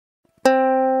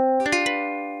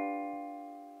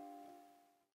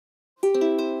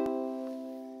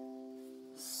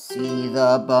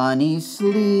the bunnies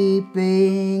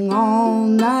sleeping all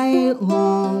night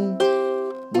long.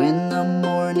 When the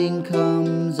morning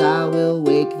comes, I will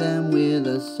wake them with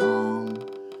a song.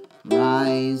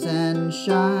 Rise and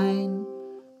shine,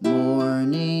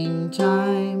 morning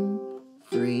time.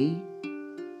 3,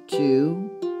 2,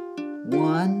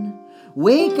 1.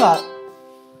 Wake up!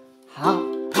 Hop,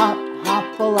 hop,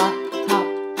 hop-a-lot, hop,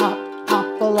 hop,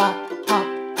 hop-a-lot, hop,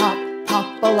 hop,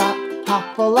 hop-a-lot,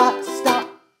 hop-a-lot, stop.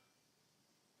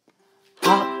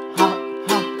 Hop, hop,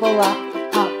 hop-a-lot,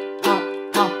 hop, hop,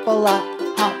 hop-a-lot,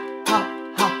 hop, hop,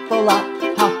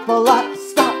 hop-a-lot, hop-a-lot,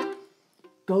 stop.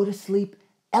 Go to sleep,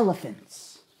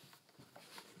 elephants.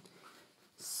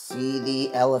 See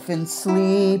the elephants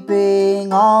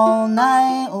sleeping all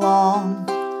night long.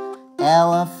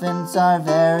 Elephants are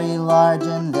very large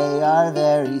and they are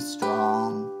very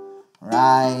strong.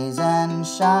 Rise and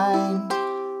shine,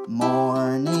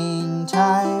 morning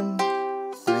time.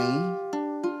 3,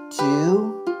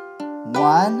 2,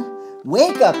 1.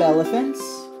 Wake up, elephants.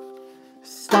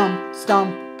 Stomp,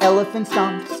 stomp, elephant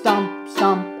stomp, stomp,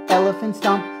 stomp, elephant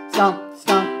stomp, stomp,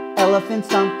 stomp, elephant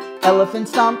stomp, elephant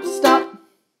stomp, stop.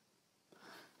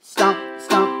 Stomp,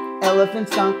 stomp, elephant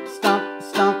stomp, stomp,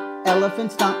 stomp,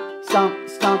 elephant stomp, stomp,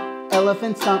 stomp,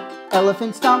 elephant stomp,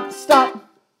 elephant stomp, stop.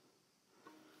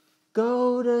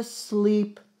 Go to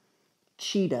sleep,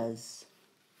 cheetahs.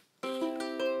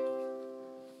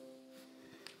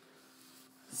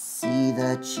 See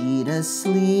the cheetahs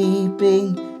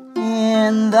sleeping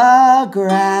in the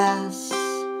grass.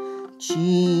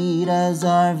 Cheetahs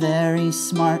are very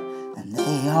smart and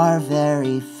they are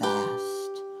very fast.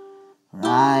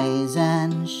 Rise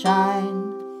and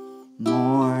shine,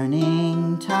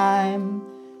 morning time.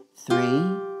 3,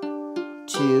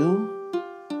 2,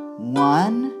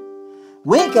 1.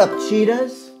 Wake up,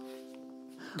 cheetahs.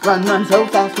 Run, run so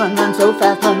fast, run, run so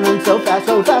fast, run, run so fast,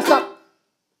 so fast, stop.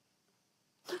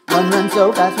 Run, run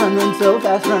so fast, run, run so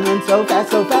fast, run, run so fast,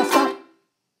 stop.